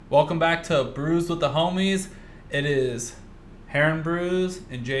Welcome back to Brews with the Homies. It is Heron Brews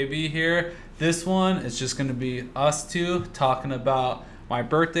and JB here. This one is just going to be us two talking about my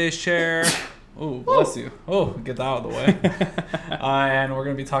birthday share. Oh, bless you. Oh, get that out of the way. And we're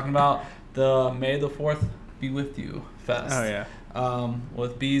going to be talking about the May the 4th Be With You Fest. Oh, yeah.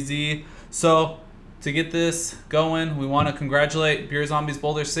 With BZ. So, to get this going, we want to congratulate Beer Zombies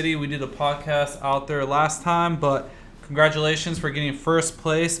Boulder City. We did a podcast out there last time, but congratulations for getting first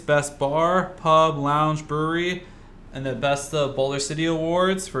place, Best Bar, Pub, Lounge, Brewery, and the Best of Boulder City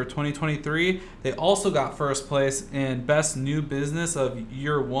Awards for 2023. They also got first place in Best New Business of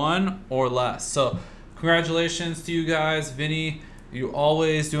Year 1 or less. So congratulations to you guys. Vinny, you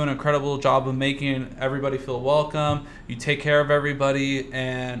always do an incredible job of making everybody feel welcome. You take care of everybody,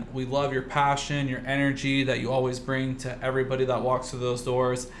 and we love your passion, your energy that you always bring to everybody that walks through those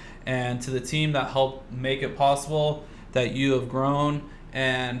doors, and to the team that helped make it possible, that you have grown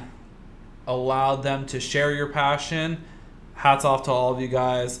and allowed them to share your passion. Hats off to all of you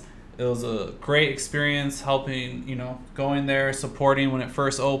guys. It was a great experience helping, going there, supporting when it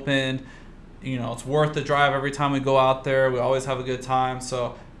first opened. It's worth the drive every time we go out there. We always have a good time.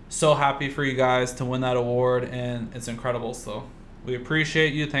 So happy for you guys to win that award, and it's incredible. So we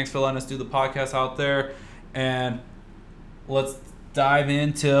appreciate you. Thanks for letting us do the podcast out there. And let's dive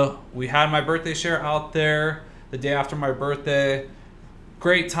into, we had my birthday share out there the day after my birthday.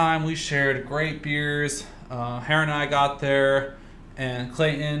 Great time. We shared great beers. Heron and I got there, and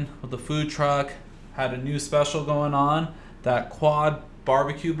Clayton with the food truck had a new special going on, that quad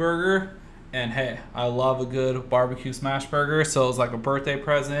barbecue burger. And hey, I love a good barbecue smash burger, so it was like a birthday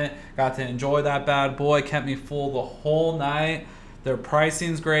present. Got to enjoy that bad boy. Kept me full the whole night. Their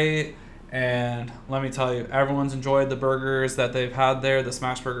pricing's great, and let me tell you, everyone's enjoyed the burgers that they've had there. The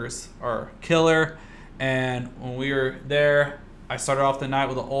smash burgers are killer. And when we were there, I started off the night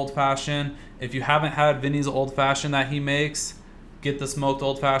with an old fashioned. If you haven't had Vinny's old fashioned that he makes, get the smoked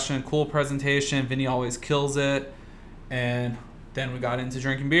old fashioned. Cool presentation. Vinny always kills it. And then we got into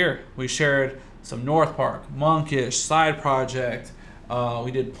drinking beer. We shared some North Park, Monkish, Side Project.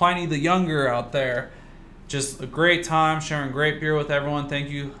 We did Pliny the Younger out there. Just a great time sharing great beer with everyone. Thank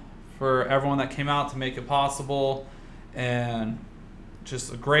you for everyone that came out to make it possible. And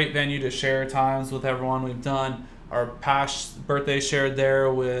just a great venue to share times with everyone. We've done our past birthday shared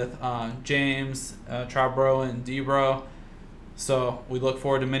there with James, Trabro, and Debro. So we look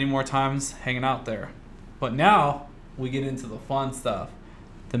forward to many more times hanging out there. But now we get into the fun stuff,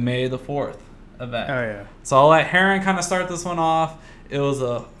 the May the 4th event. Oh, yeah. So I'll let Heron kind of start this one off. It was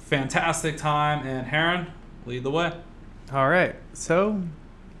a fantastic time, and Heron, lead the way. All right. So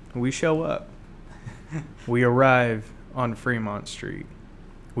we show up. We arrive on Fremont Street.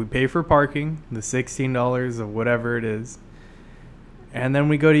 We pay for parking, the $16 of whatever it is. And then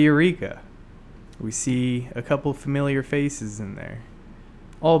we go to Eureka. We see a couple familiar faces in there.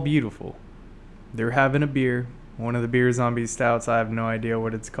 All beautiful. They're having a beer. One of the Beer Zombie Stouts, I have no idea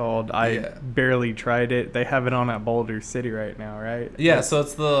what it's called. I barely tried it. They have it on at Boulder City right now, right? Yeah, so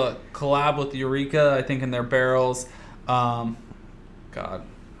it's the collab with Eureka, I think, in their barrels. God,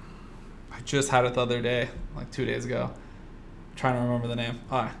 I just had it the other day, like 2 days ago. I'm trying to remember the name.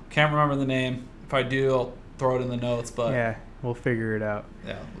 I can't remember the name. If I do, I'll throw it in the notes. But yeah, we'll figure it out.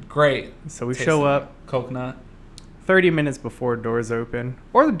 Yeah, great. So we show up. Coconut. 30 minutes before doors open.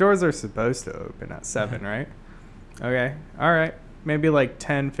 Or the doors are supposed to open at 7, right? Okay. All right. Maybe like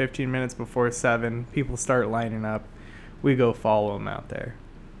 10, 15 minutes before 7, people start lining up. We go follow them out there.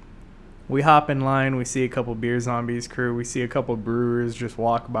 We hop in line. We see a couple Beer Zombies crew. We see a couple brewers just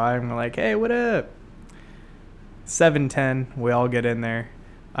walk by, and we're like, hey, what up? 7:10, we all get in there.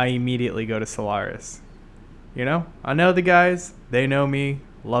 I immediately go to Solaris. I know the guys. They know me.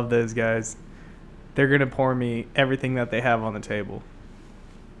 Love those guys. They're going to pour me everything that they have on the table.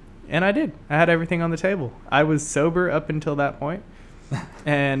 And I did. I had everything on the table. I was sober up until that point.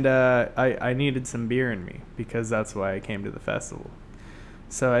 And I needed some beer in me because that's why I came to the festival.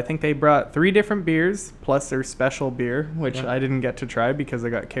 So I think they brought 3 different beers plus their special beer, which I didn't get to try because I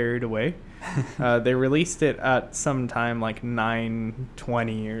got carried away. They released it at some time like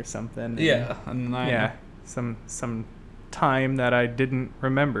 9:20 or something. Yeah. Some time that I didn't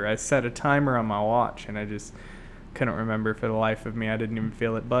remember. I set a timer on my watch, and I just couldn't remember for the life of me. I didn't even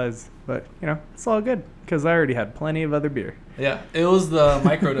feel it buzz. But, it's all good because I already had plenty of other beer. Yeah, it was the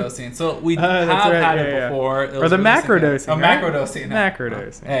microdosing. So we have had it before. It or the macrodosing. Oh, right? Macrodosing.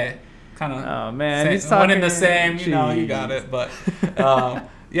 Macrodosing. Hey, kind of. Oh, man. Same, He's talking. one in the same, you got it. But,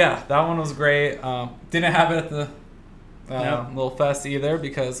 yeah, that one was great. Didn't have it at the little fest either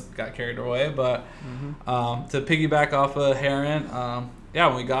because got carried away. But to piggyback off of Heron, yeah,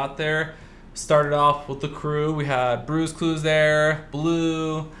 when we got there, started off with the crew. We had Bruce Clues there,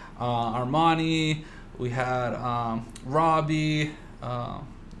 Blue, Armani. We had Robbie,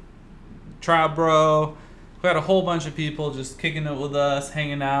 Trabro. We had a whole bunch of people just kicking it with us,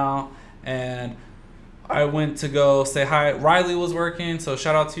 hanging out. And I went to go say hi. Riley was working, so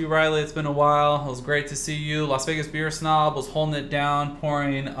shout out to you, Riley. It's been a while. It was great to see you. Las Vegas Beer Snob was holding it down,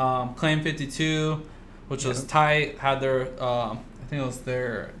 pouring Claim 52, which was tight. Had their, I think it was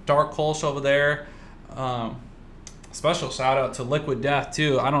their Dark Kolsch over there. Special shout out to Liquid Death,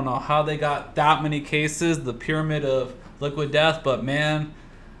 too. I don't know how they got that many cases, the pyramid of Liquid Death, but man,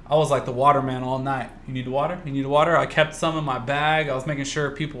 I was like the waterman all night. You need water? You need water? I kept some in my bag. I was making sure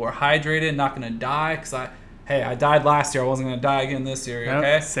people were hydrated, not going to die. Because I died last year. I wasn't going to die again this year,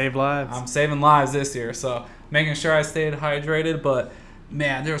 okay? Save lives. I'm saving lives this year. So making sure I stayed hydrated. But,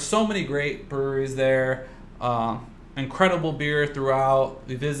 man, there were so many great breweries there. Incredible beer throughout.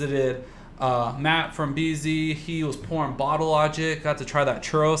 We visited Matt from BZ. He was pouring Bottle Logic. Got to try that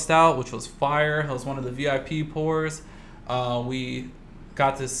Churro Stout, which was fire. It was one of the VIP pours. We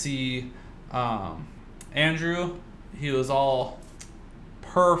got to see Andrew. He was all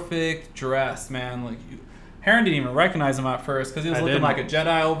perfect dressed, man. Like Heron didn't even recognize him at first because he was looking like a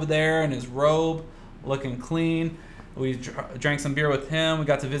Jedi over there in his robe, looking clean. We drank some beer with him. We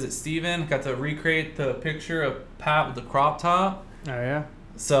got to visit Steven. Got to recreate the picture of Pat with the crop top. Oh, yeah.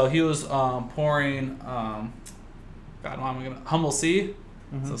 So he was pouring, Humble Sea.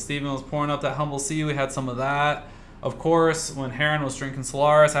 Mm-hmm. So Steven was pouring up that Humble Sea. We had some of that. Of course, when Heron was drinking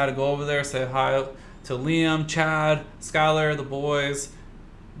Solaris, I had to go over there, say hi to Liam, Chad, Skylar, the boys.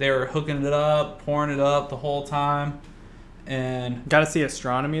 They were hooking it up, pouring it up the whole time. And got to see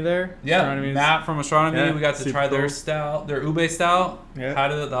Astronomy there. Yeah, Matt from Astronomy. Yeah, we got to try their stout, their Ube stout. Yeah.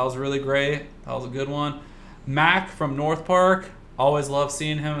 Had it. That was really great. That was a good one. Mac from North Park. Always love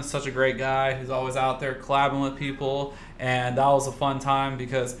seeing him. He's such a great guy. He's always out there collabing with people. And that was a fun time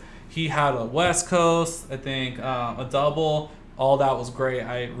because he had a West Coast, I think, a double. All that was great.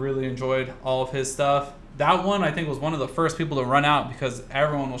 I really enjoyed all of his stuff. That one, I think, was one of the first people to run out because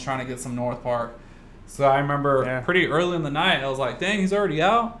everyone was trying to get some North Park. So I remember pretty early in the night, I was like, dang, he's already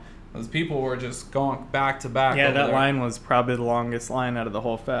out? Because people were just going back to back. Yeah, that line was probably the longest line out of the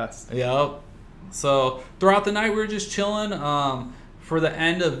whole fest. Yep. So throughout the night, we were just chilling. For the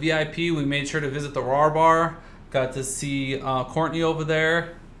end of VIP, we made sure to visit the RAR Bar. Got to see Courtney over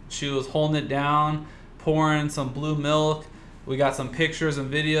there. She was holding it down, pouring some blue milk. We got some pictures and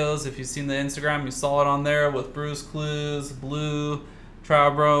videos. If you've seen the Instagram, you saw it on there with Bruce Clues, Blue,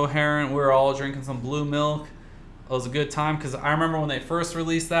 Trabro, Heron. We were all drinking some blue milk. It was a good time because I remember when they first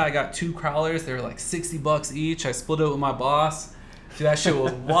released that, I got 2 crowlers. They were like $60 each. I split it with my boss. Dude, that shit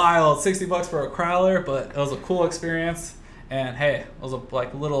was wild. $60 for a crowler, but it was a cool experience. And hey, it was a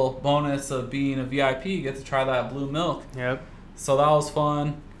little bonus of being a VIP. You get to try that blue milk. Yep. So that was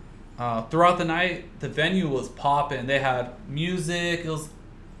fun. Throughout the night, the venue was popping. They had music. It was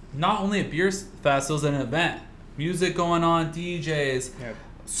not only a beer fest, it was an event. Music going on, DJs. Yep.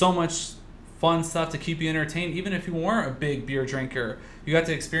 So much fun stuff to keep you entertained. Even if you weren't a big beer drinker, you got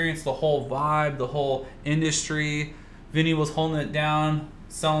to experience the whole vibe, the whole industry. Vinny was holding it down,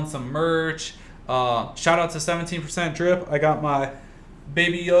 selling some merch. Shout out to 17% Drip. I got my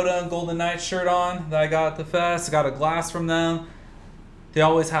Baby Yoda and Golden Knight shirt on that I got at the fest. I got a glass from them. They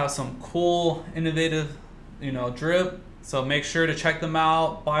always have some cool, innovative, drip. So make sure to check them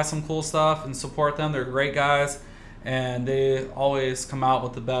out, buy some cool stuff, and support them. They're great guys, and they always come out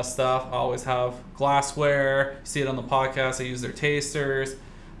with the best stuff. I always have glassware. You see it on the podcast. I use their tasters.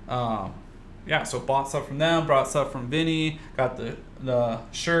 So bought stuff from them, brought stuff from Vinny, got the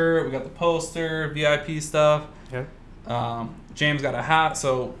shirt, we got the poster, VIP stuff. Yeah. James got a hat.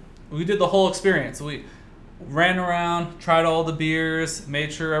 So we did the whole experience. We ran around, tried all the beers,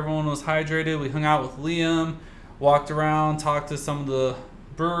 made sure everyone was hydrated. We hung out with Liam, walked around, talked to some of the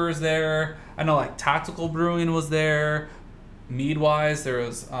brewers there. I know Tactical Brewing was there. Mead-wise, there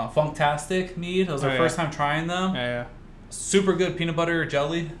was Funktastic Mead. It was our first time trying them. Yeah. Super good peanut butter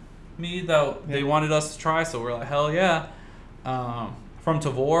jelly mead that they wanted us to try, so we're like, hell yeah. From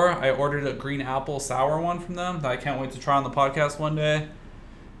Tavor, I ordered a green apple sour one from them that I can't wait to try on the podcast one day.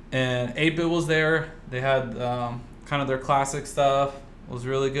 And 8-Bit was there. They had kind of their classic stuff. It was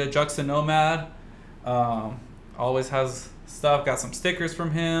really good. Juxta Nomad always has stuff. Got some stickers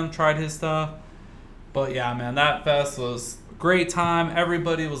from him. Tried his stuff. But yeah, man, that fest was a great time.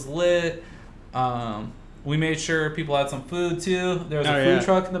 Everybody was lit. We made sure people had some food too. There was a food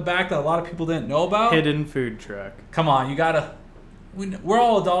truck in the back that a lot of people didn't know about. Hidden food truck. Come on, you gotta we're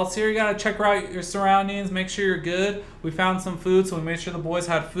all adults here. You gotta check out your surroundings, make sure you're good. We found some food, so we made sure the boys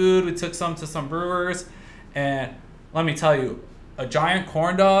had food. We took some to some brewers, and let me tell you, a giant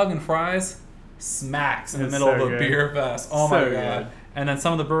corn dog and fries smacks in the middle of a beer fest. Oh my god! And then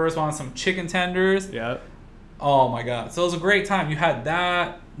some of the brewers wanted some chicken tenders. Yep. Oh my god! So it was a great time. You had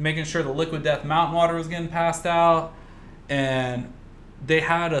that, making sure the Liquid Death mountain water was getting passed out, and they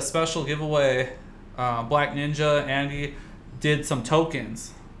had a special giveaway. Black Ninja Andy did some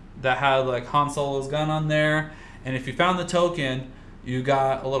tokens that had like Han Solo's gun on there, and if you found the token, you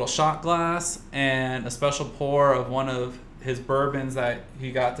got a little shot glass and a special pour of one of his bourbons that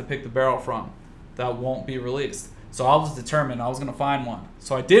he got to pick the barrel from that won't be released. So I was determined I was going to find one.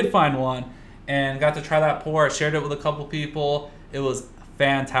 So I did find one and got to try that pour. I shared it with a couple people. It was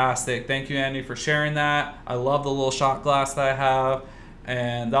fantastic. Thank you, Andy, for sharing that. I love the little shot glass that I have.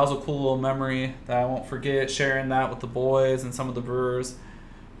 And that was a cool little memory that I won't forget, sharing that with the boys and some of the brewers.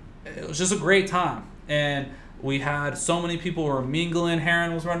 It was just a great time. And we had so many people who were mingling.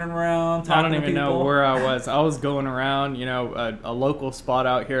 Heron was running around talking to people. I don't even know where I was. I was going around, a local spot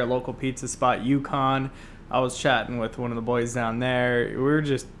out here, a local pizza spot, Yukon. I was chatting with one of the boys down there. We were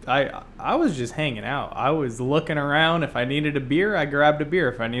just, I was just hanging out. I was looking around. If I needed a beer, I grabbed a beer.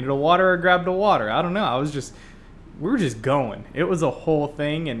 If I needed a water, I grabbed a water. I don't know. We were just going. It was a whole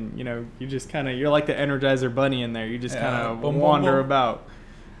thing, and you just kind of, you're like the Energizer Bunny in there. You just kind of wander about.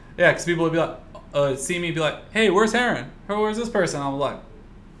 Yeah, because people would be like, see me, be like, "Hey, where's Heron? Where's this person?" I'm like,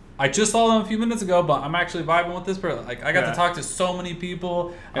 "I just saw them a few minutes ago, but I'm actually vibing with this person." Like, I got to talk to so many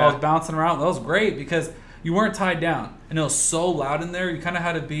people. I was bouncing around. That was great because you weren't tied down, and it was so loud in there. You kind of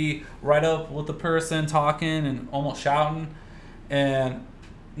had to be right up with the person talking and almost shouting, and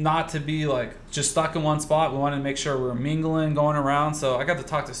not to be like just stuck in one spot. We wanted to make sure we were mingling, going around. So I got to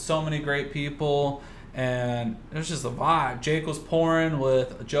talk to so many great people, and it was just a vibe. Jake was pouring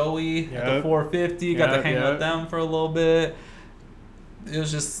with Joey at the 450. Got to hang with them for a little bit. It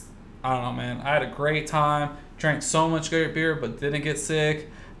was just, I don't know, man. I had a great time. Drank so much great beer, but didn't get sick.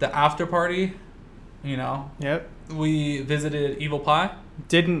 The after party, we visited Evil Pie.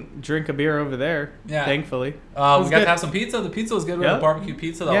 Didn't drink a beer over there, thankfully. We got to have some pizza. The pizza was good. We had a barbecue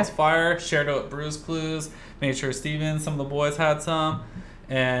pizza. That was fire. Shared it with Brews Clues. Made sure Steven, some of the boys had some.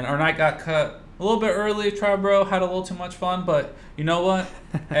 And our night got cut a little bit early. Tribro had a little too much fun. But you know what?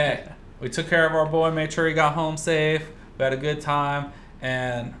 Hey, we took care of our boy. Made sure he got home safe. We had a good time.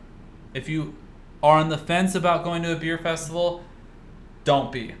 And if you are on the fence about going to a beer festival,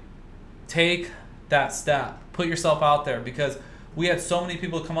 don't be. Take that step. Put yourself out there, because we had so many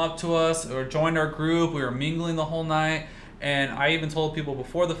people come up to us or joined our group. We were mingling the whole night. And I even told people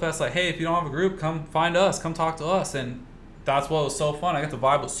before the fest, like, hey, if you don't have a group, come find us. Come talk to us. And that's what was so fun. I got to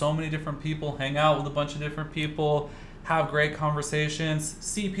vibe with so many different people, hang out with a bunch of different people, have great conversations,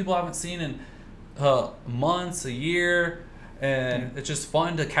 see people I haven't seen in months, a year. And it's just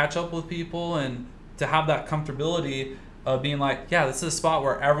fun to catch up with people and to have that comfortability of being like, yeah, this is a spot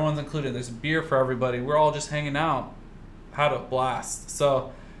where everyone's included. There's beer for everybody. We're all just hanging out. Had a blast.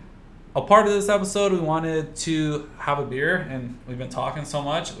 So a part of this episode, we wanted to have a beer, and we've been talking so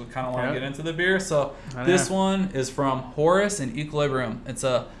much, we kind of want to get into the beer. So this one is from Horus and Equilibrium. It's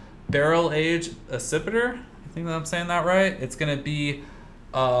a barrel-aged accipiter. I think that I'm saying that right. It's going to be,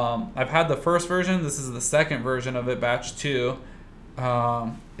 I've had the first version. This is the second version of it, batch 2.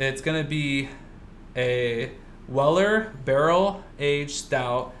 It's going to be a Weller barrel-aged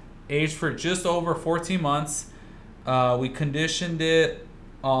stout, aged for just over 14 months. We conditioned it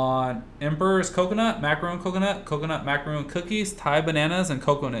on Emperor's coconut, coconut macaroon cookies, Thai bananas, and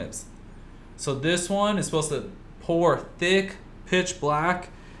cocoa nibs. So this one is supposed to pour thick, pitch black,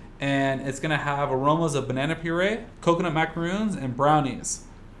 and it's going to have aromas of banana puree, coconut macaroons, and brownies.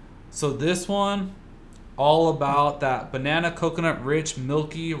 So this one, all about that banana coconut rich,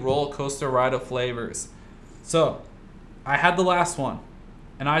 milky roller coaster ride of flavors. So I had the last one,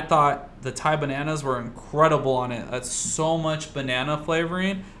 and I thought the Thai bananas were incredible on it. That's so much banana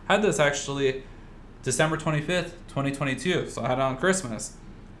flavoring. I had this actually December 25th, 2022. So I had it on Christmas.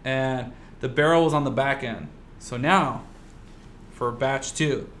 And the barrel was on the back end. So now, for batch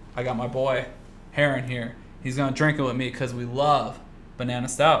 2, I got my boy Heron here. He's going to drink it with me because we love banana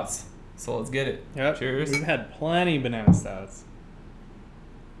stouts. So let's get it. Yep. Cheers. We've had plenty of banana stouts.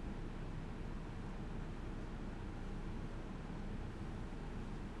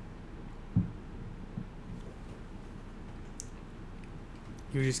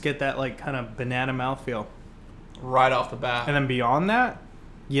 You just get that like kind of banana mouthfeel right off the bat. And then beyond that,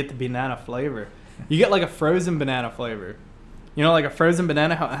 you get the banana flavor. You get like a frozen banana flavor. You know, like a frozen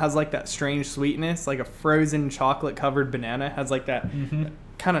banana has like that strange sweetness. Like a frozen chocolate covered banana has like that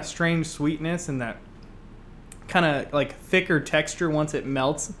kind of strange sweetness and that kind of like thicker texture once it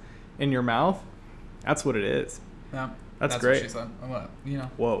melts in your mouth. That's what it is. Yeah, that's great. What she said. What, you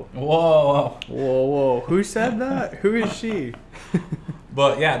know. Whoa. Whoa. Whoa, whoa. Who said that? Who is she?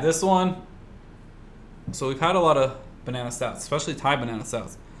 But yeah, this one. So we've had a lot of banana stouts, especially Thai banana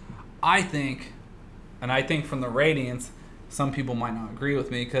stouts. I think from the ratings, some people might not agree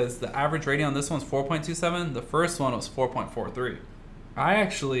with me because the average rating on this one's 4.27. The first one was 4.43. I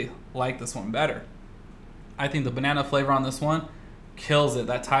actually like this one better. I think the banana flavor on this one kills it.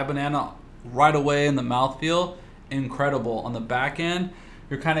 That Thai banana right away in the mouthfeel, incredible. On the back end,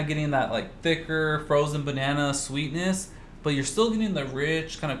 you're kind of getting that like thicker frozen banana sweetness, but you're still getting the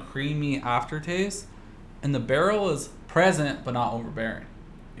rich kind of creamy aftertaste. And the barrel is present but not overbearing.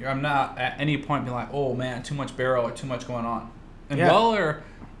 I'm not at any point being like, oh man, too much barrel or too much going on. And Weller,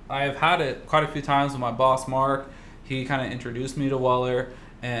 I've had it quite a few times with my boss, Mark. He kind of introduced me to Weller,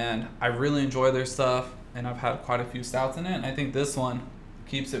 and I really enjoy their stuff, and I've had quite a few stouts in it. And I think this one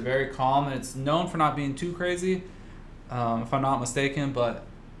keeps it very calm, and it's known for not being too crazy, if I'm not mistaken, but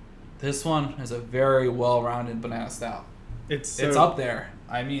this one is a very well-rounded banana stout. It's up there.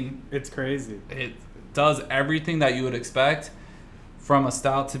 I mean, it's crazy. It does everything that you would expect from a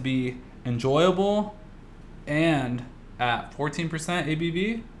stout to be enjoyable, and at 14%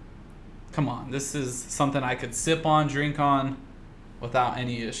 ABV, come on, this is something I could sip on, drink on without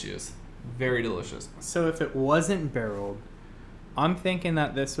any issues. Very delicious. So if it wasn't barreled, I'm thinking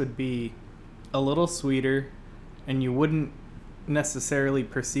that this would be a little sweeter and you wouldn't necessarily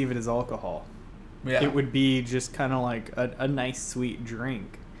perceive it as alcohol. Yeah. It would be just kind of like a nice sweet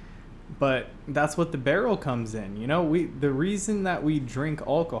drink. But that's what the barrel comes in. You know, the reason that we drink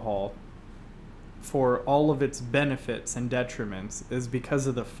alcohol for all of its benefits and detriments is because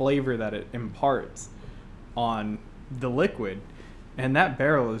of the flavor that it imparts on the liquid. And that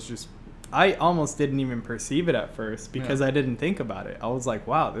barrel is just, I almost didn't even perceive it at first because I didn't think about it. I was like,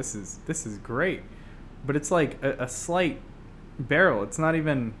 wow, this is great. But it's like a slight barrel. It's not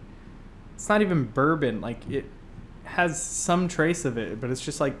even bourbon. Like it has some trace of it, but it's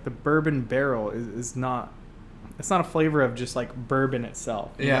just like the bourbon barrel is not, it's not a flavor of just like bourbon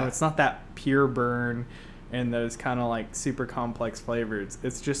itself. You know, it's not that pure burn and those kind of like super complex flavors.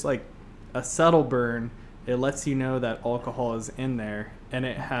 It's just like a subtle burn. It lets you know that alcohol is in there, and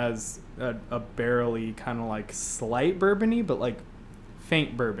it has a barrely kind of like slight bourbony, but like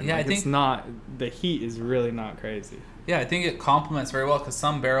faint bourbon. Yeah, like I think it's not, the heat is really not crazy. Yeah, I think it complements very well because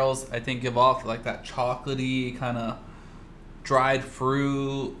some barrels, I think, give off like that chocolatey kind of dried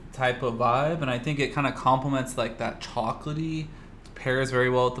fruit type of vibe, and I think it kind of complements like that chocolatey, pairs very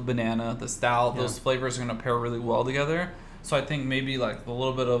well with the banana, the stout. Those flavors are going to pair really well together. So I think maybe like a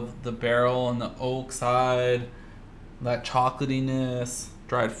little bit of the barrel and the oak side, that chocolatiness,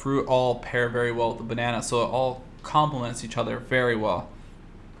 dried fruit, all pair very well with the banana. So it all complements each other very well.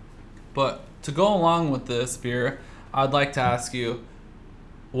 But to go along with this beer, I'd like to ask you,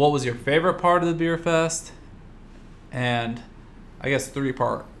 what was your favorite part of the beer fest? And I guess 3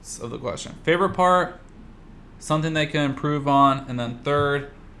 parts of the question. Favorite part, something they can improve on, and then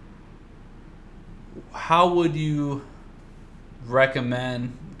third, how would you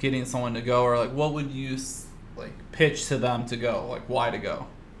recommend getting someone to go, or like what would you like pitch to them to go, like why to go?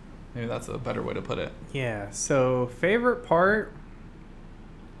 Maybe that's a better way to put it. Yeah, so favorite part,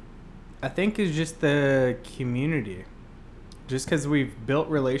 I think, is just the community. Just because we've built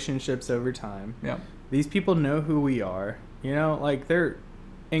relationships over time. Yeah. These people know who we are. You know, like they're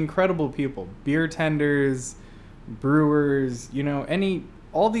incredible people. Beer tenders, brewers, you know,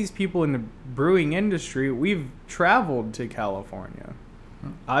 all these people in the brewing industry, we've traveled to California.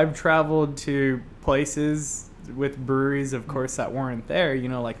 I've traveled to places with breweries, of course, that weren't there, you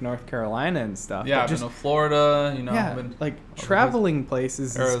know, like North Carolina and stuff. Yeah, I've been to Florida, you know. Yeah, like traveling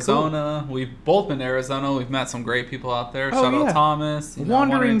places. Arizona. Cool. We've both been to Arizona. We've met some great people out there. Shout out Thomas.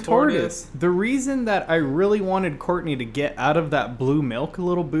 Wandering Tortoise. The reason that I really wanted Courtney to get out of that Blue Milk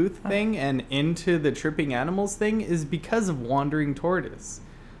little booth thing and into the Tripping Animals thing is because of Wandering Tortoise.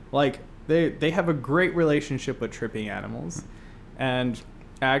 Like, they have a great relationship with Tripping Animals. And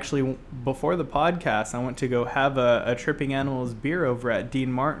actually, before the podcast, I went to go have a Tripping Animals beer over at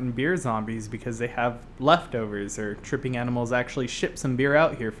Dean Martin Beer Zombies because they have leftovers, or Tripping Animals actually ship some beer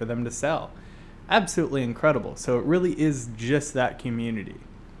out here for them to sell. Absolutely incredible. So it really is just that community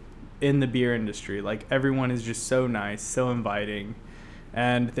in the beer industry. Like, everyone is just so nice, so inviting.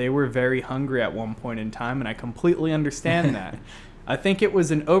 And they were very hungry at one point in time, and I completely understand that. I think it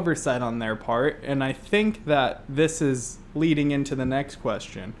was an oversight on their part, and I think that this is leading into the next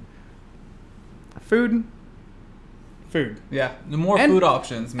question. Food. Yeah, the more And- food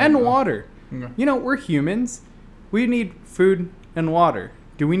options. And maybe. water. Yeah. You know, we're humans. We need food and water.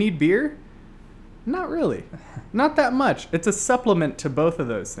 Do we need beer? Not really. Not that much. It's a supplement to both of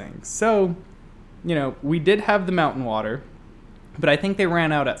those things. So, you know, we did have the mountain water, but I think they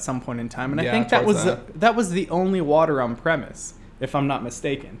ran out at some point in time, and I Yeah, think that towards was that was the only water on premise, if I'm not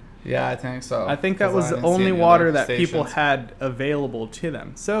mistaken. Yeah, I think so. I think that 'Cause was I the didn't see only any water other that people stations. had available to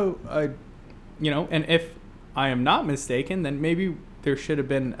them. So, you know, and if I am not mistaken, then maybe there should have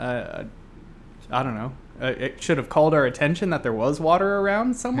been I don't know. It should have called our attention that there was water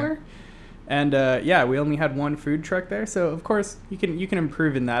around somewhere. And yeah, we only had one food truck there, so of course you can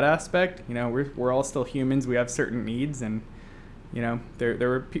improve in that aspect. You know, we're all still humans. We have certain needs, and you know there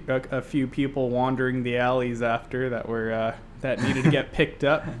were a few people wandering the alleys after that were that needed to get picked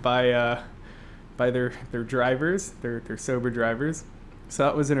up by their drivers, their sober drivers. So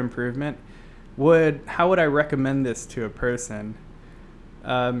that was an improvement. How would I recommend this to a person?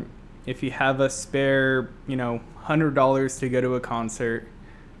 If you have a spare, you know, $100 to go to a concert,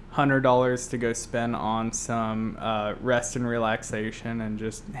 $100 to go spend on some rest and relaxation and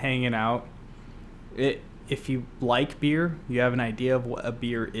just hanging out. If you like beer, you have an idea of what a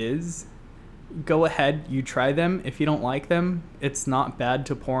beer is, go ahead, you try them. If you don't like them, it's not bad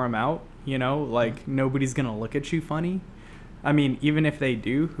to pour them out. You know, like nobody's gonna look at you funny. I mean, even if they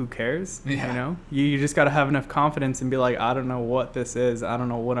do, who cares? Yeah. You know, you just got to have enough confidence and be like, I don't know what this is. I don't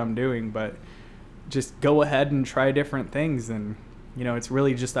know what I'm doing, but just go ahead and try different things. And, you know, it's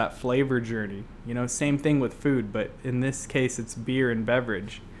really just that flavor journey. You know, same thing with food, but in this case, it's beer and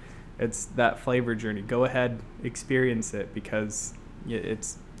beverage. It's that flavor journey. Go ahead, experience it because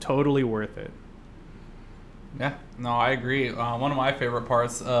it's totally worth it. Yeah, no, I agree. One of my favorite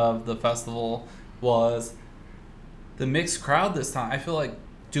parts of the festival was the mixed crowd this time. I feel like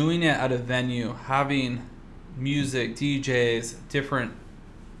doing it at a venue, having music, DJs, different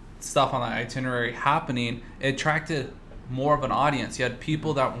stuff on the itinerary happening, it attracted more of an audience. You had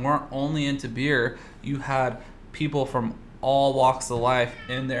people that weren't only into beer, you had people from all walks of life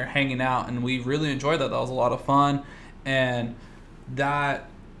in there hanging out, and we really enjoyed that. That was a lot of fun, and that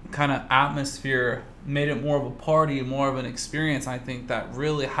kind of atmosphere made it more of a party, more of an experience. I think that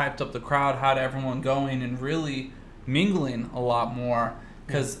really hyped up the crowd, had everyone going and really mingling a lot more,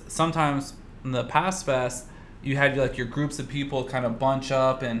 because sometimes in the past fest you had like your groups of people kind of bunch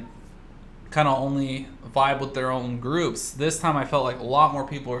up and kind of only vibe with their own groups. This time I felt like a lot more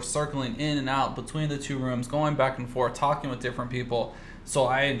people were circling in and out between the two rooms, going back and forth, talking with different people. So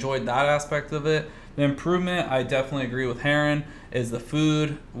I enjoyed that aspect of it. The improvement, I definitely agree with Heron, is the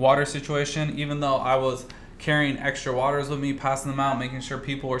food, water situation. Even though I was carrying extra waters with me, passing them out, making sure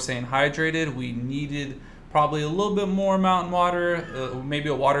people were staying hydrated, we needed probably a little bit more mountain water, maybe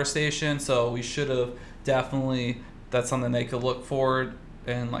a water station. So we should have definitely, that's something they could look forward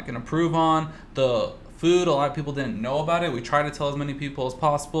and like improve on. The food, a lot of people didn't know about it. We tried to tell as many people as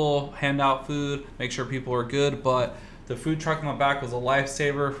possible, hand out food, make sure people were good, but the food truck in the back was a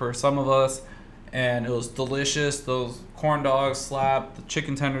lifesaver for some of us, and it was delicious. Those corn dogs slapped, the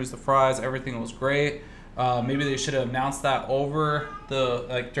chicken tenders, the fries, everything was great. Maybe they should have announced that over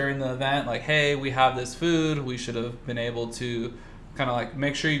during the event, like, hey, we have this food. We should have been able to kind of like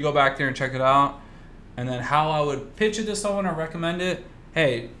make sure you go back there and check it out. And then how I would pitch it to someone or recommend it,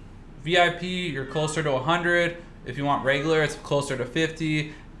 hey, VIP, you're closer to 100. If you want regular, it's closer to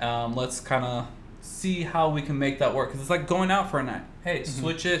 50. Let's kind of see how we can make that work, because it's like going out for a night. Hey,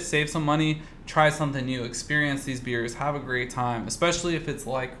 switch it, save some money, try something new, experience these beers, have a great time, especially if it's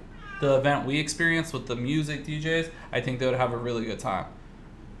like the event we experienced with the music DJs. I think they would have a really good time.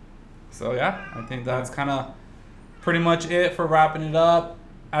 So yeah, I think that's kind of pretty much it for wrapping it up.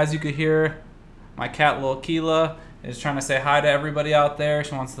 As you could hear, my cat Lil Keela is trying to say hi to everybody out there.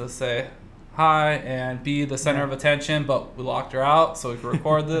 She wants to say hi and be the center of attention, but we locked her out so we can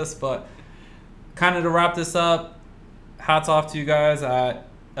record this. But kind of to wrap this up, hats off to you guys at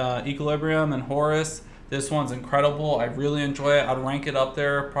Equilibrium and Horus. This one's incredible. I really enjoy it. I'd rank it up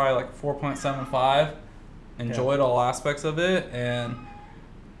there, probably like 4.75. Enjoyed all aspects of it. And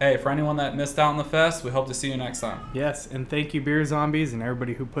hey, for anyone that missed out on the fest, we hope to see you next time. Yes, and thank you, Beer Zombies, and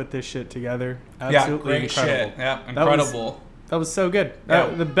everybody who put this shit together. Yeah, Absolutely great incredible. shit. Yeah, incredible. That was so good. Yeah.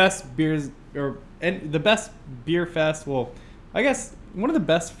 The best beers, and the best beer fest. Well, I guess one of the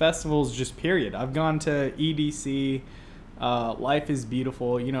best festivals, just period. I've gone to EDC. Life is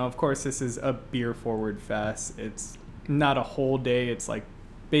Beautiful. You know, of course, this is a beer forward fest. It's not a whole day. It's like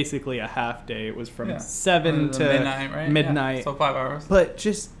basically a half day. It was from Yeah. 7 to midnight, right? midnight. Yeah. So 5 hours. But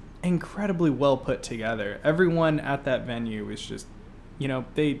just incredibly well put together. Everyone at that venue was just,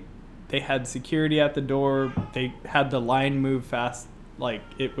 they had security at the door. They had the line move fast. Like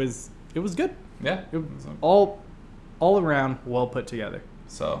it was good. Yeah. All around well put together.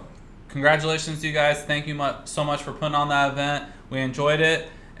 So, congratulations to you guys. Thank you so much for putting on that event. We enjoyed it,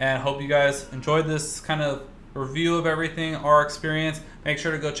 and hope you guys enjoyed this kind of review of everything, our experience. Make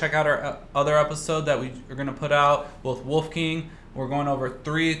sure to go check out our other episode that we are going to put out with Wolf King. We're going over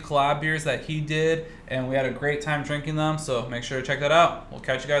 3 collab beers that he did, and we had a great time drinking them. So make sure to check that out. We'll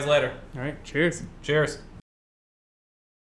catch you guys later. All right. Cheers. Cheers.